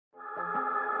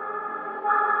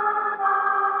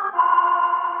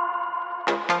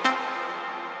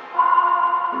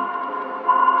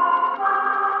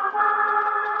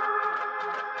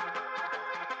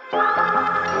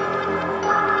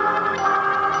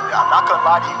I'm not gonna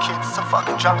lie to you kids, it's a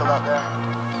fucking jungle out there.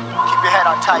 Keep your head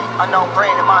on tight, unknown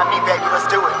brain and mind me, baby,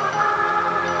 let's do it.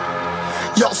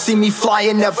 Y'all see me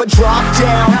flying, never drop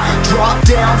down,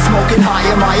 smoking high,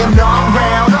 I am not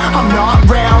round, I'm not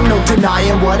round, no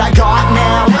denying what I got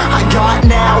now,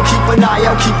 keep an eye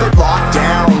out, keep it locked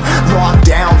down,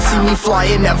 see me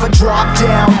flying, never drop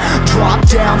down,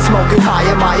 smoking high,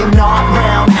 I am not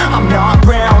round, I'm not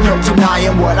round, no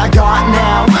denying what I got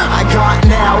now,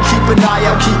 keep an eye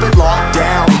out, keep it locked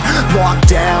down,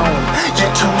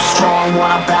 you're too strong,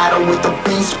 wanna battle with the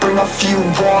beast, bring a few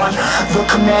on, the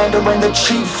commander and the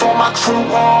chief for my crew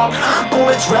on.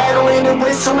 Bullets rattling and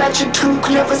whistle at your toque.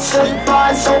 Never sleep,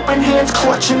 eyes open, hands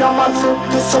clutching on my loop.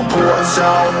 This a war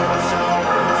zone.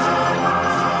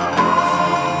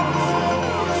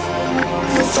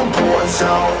 This a war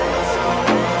zone.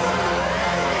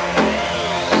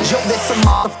 Yo, this a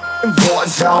motherfucking war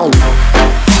zone.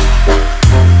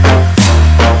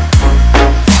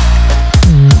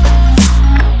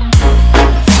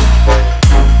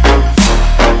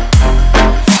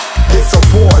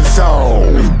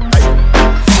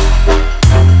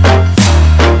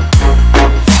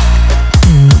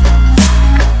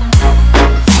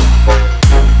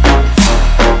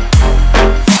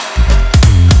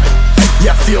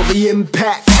 Feel the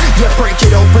impact, yeah, break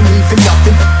it open, leaving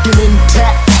nothing f***ing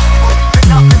intact.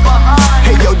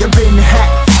 Hey yo, you been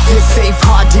hacked, you're safe,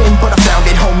 hard in, but I found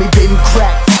it, homie, been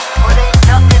cracked. But ain't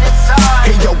nothing inside.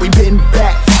 Hey yo, we been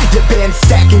back, your band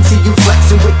stacking, see you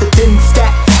flexing with the thin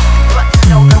stack.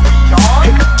 Flexing on that we on.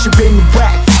 Hey, you been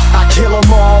whacked, I kill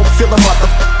them all, feel the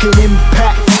motherfucking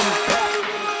impact.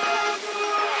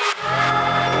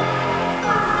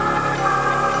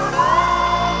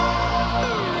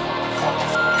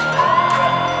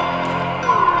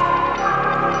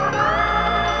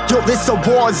 Yo, this a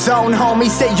war zone,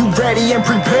 homie, say you ready and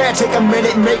prepared. Take a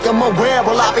minute, make them aware.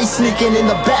 Well, I be sneaking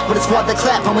in the back, but it's what they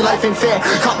clap, homie, life ain't fair.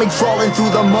 Caught me crawling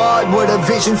through the mud, with a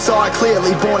vision saw it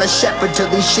clearly. Born a shepherd to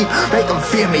these sheep, make them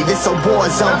fear me. This a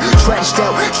war zone, trenched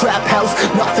out, trap house,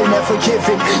 nothing ever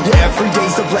given. Yeah, every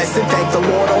day's a blessing, thank the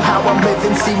Lord, oh how I'm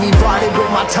living. See me riding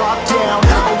with my top down,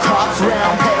 oh cops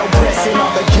round, pedal pressing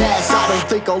on the gas. I don't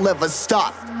think I'll ever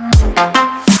stop.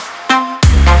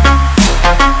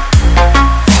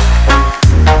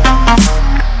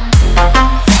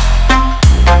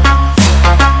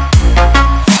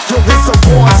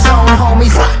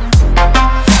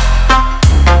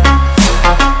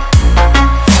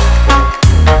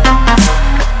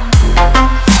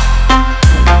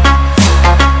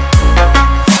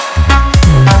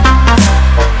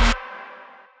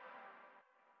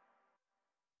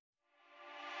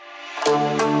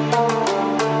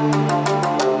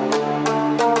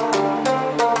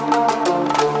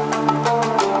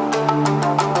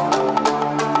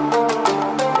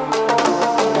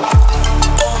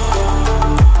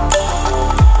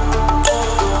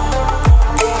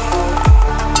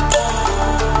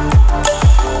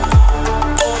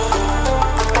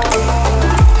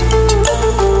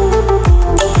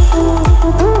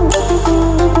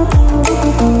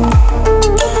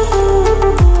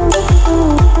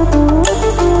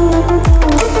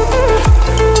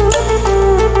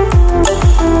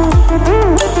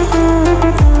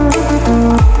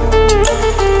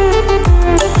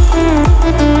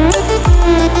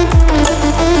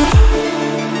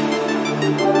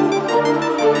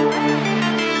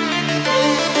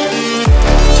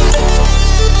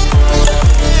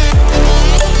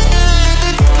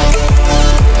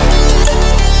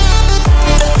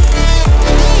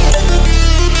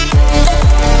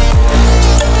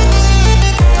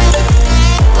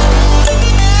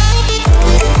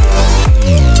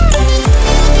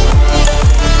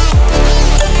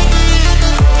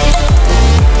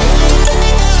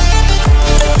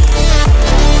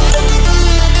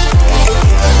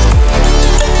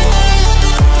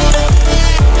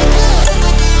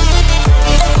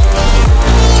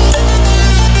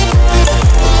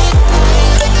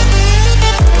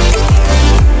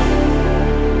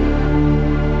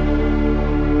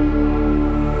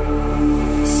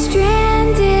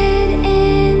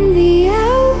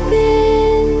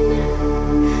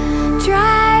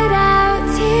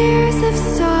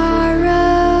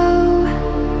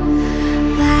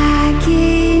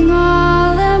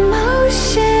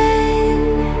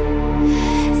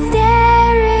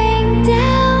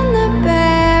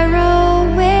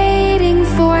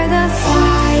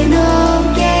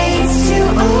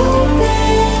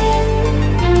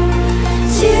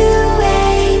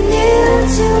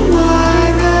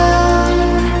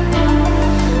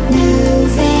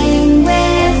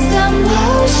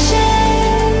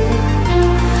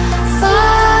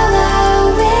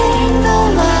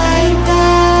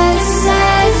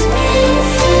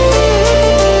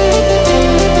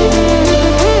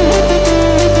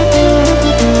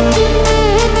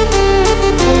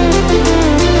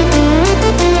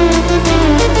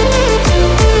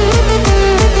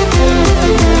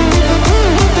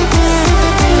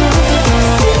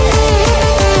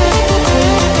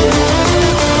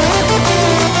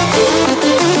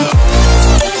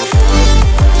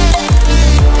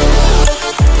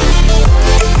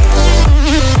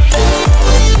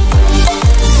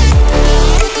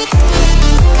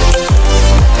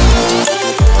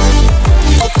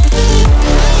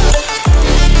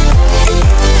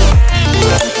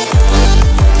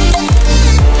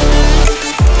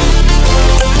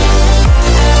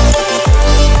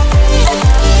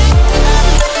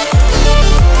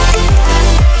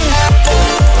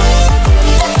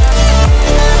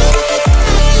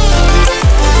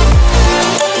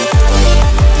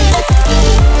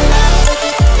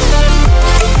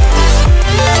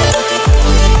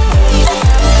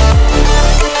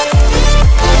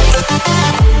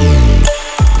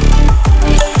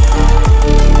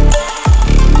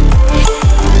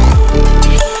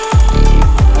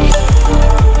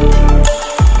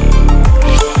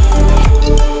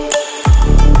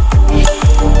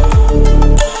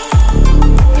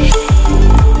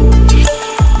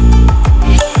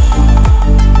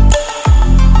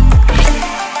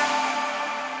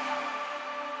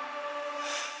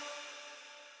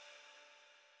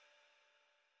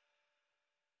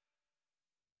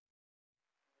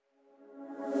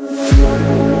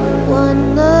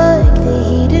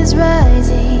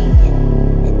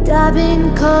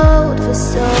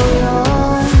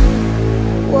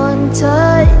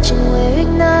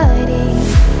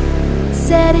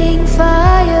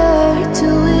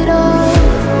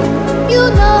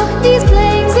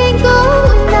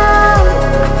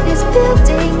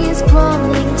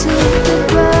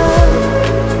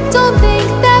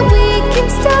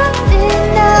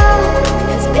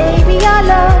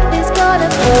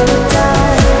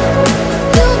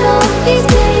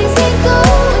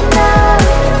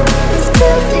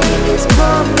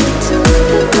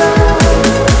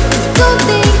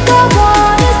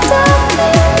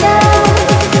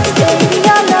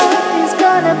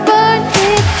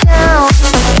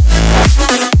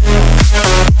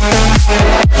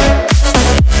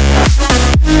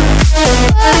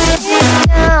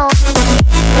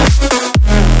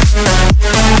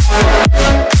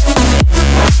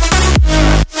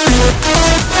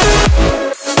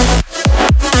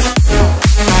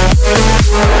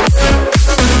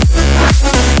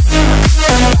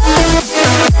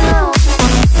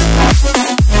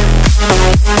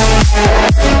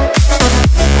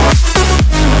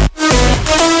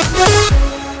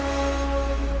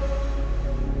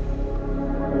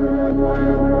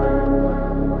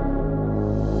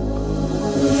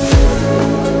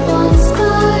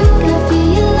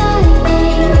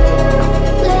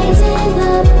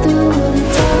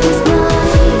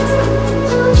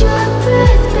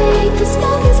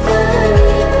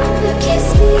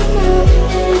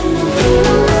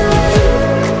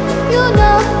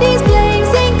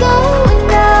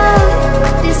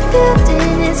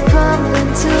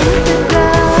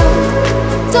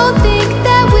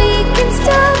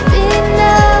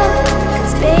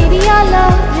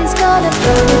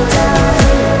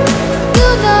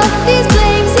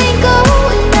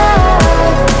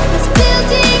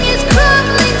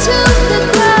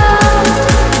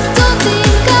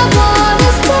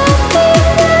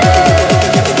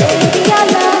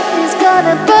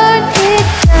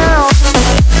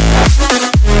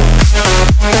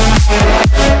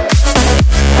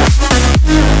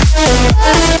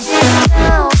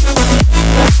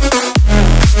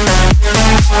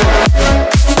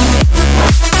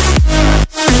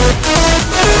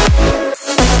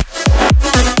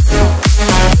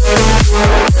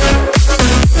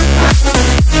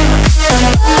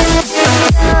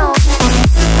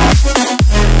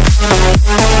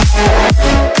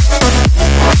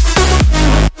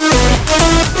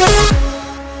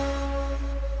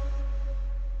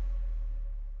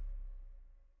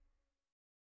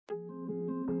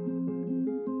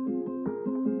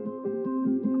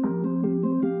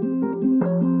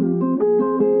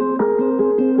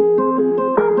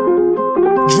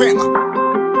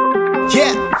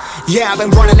 Yeah, I've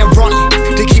been running and running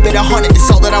to keep it 100,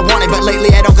 it's all that I wanted. But lately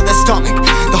I don't get the stomach.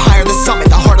 The higher the summit,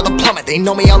 the harder the plummet. They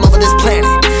know me all over this planet.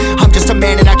 I'm just a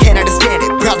man and I can't understand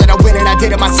it. Proud that I win and I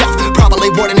did it myself. Probably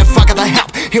wouldn't if I got the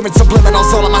help. Hearing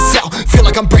subliminals all on myself. Feel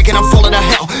like I'm breaking, I'm falling to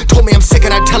hell. Told me I'm sick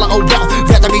and I tell her, oh well.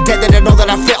 Rather be dead than to know that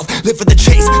I failed. Live for the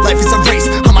chase, life is a race.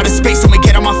 I'm out of space, I'ma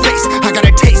get on my face. I got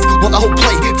a taste, want the whole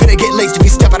plate. Finna get laced if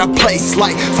you step out of place.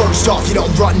 Like, first off, you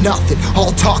don't run nothing.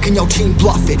 All talking, your team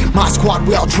bluffing. My squad,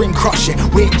 we all dream crushing.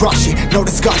 We ain't rushing, no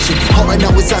discussion. All I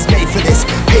know is us made for this.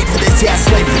 Paid for this, yeah,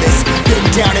 slave for this. Been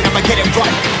down and I'ma get it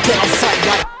right. Get on sight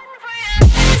like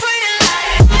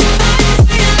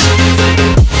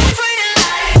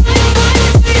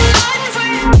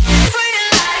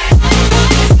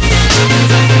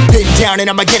down and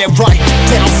I'ma get it right.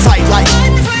 Dead on sight like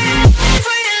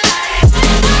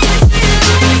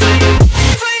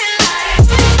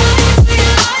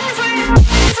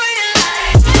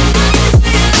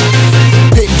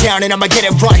been down and I'ma get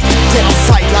it right. Dead on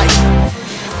sight like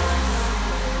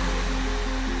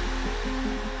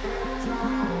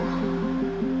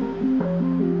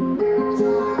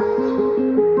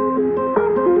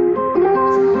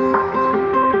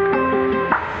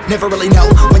never really know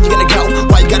when you gonna go.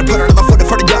 Why you gotta put another foot in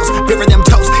front of yours? Bury them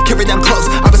toes, carry them close.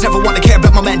 I was never one to care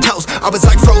about my mentos. I was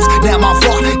like froze, now I'm on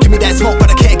floor. Give me that smoke, but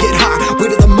I can't get high.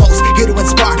 We do the most, here to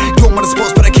inspire. Doing what I'm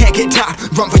supposed, but I can't get tired.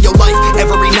 Run for your life,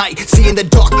 every night. See in the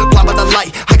dark, blind by the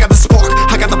light. I got the spark,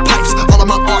 I got the pipes. All of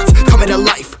my arts coming to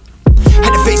life.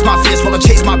 Had to face my fears while I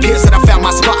chased my peers, and I found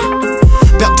my spot.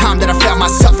 About time that I found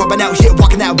myself. I've been out here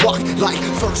walking that walk. Like,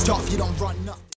 first off, you don't run nothing.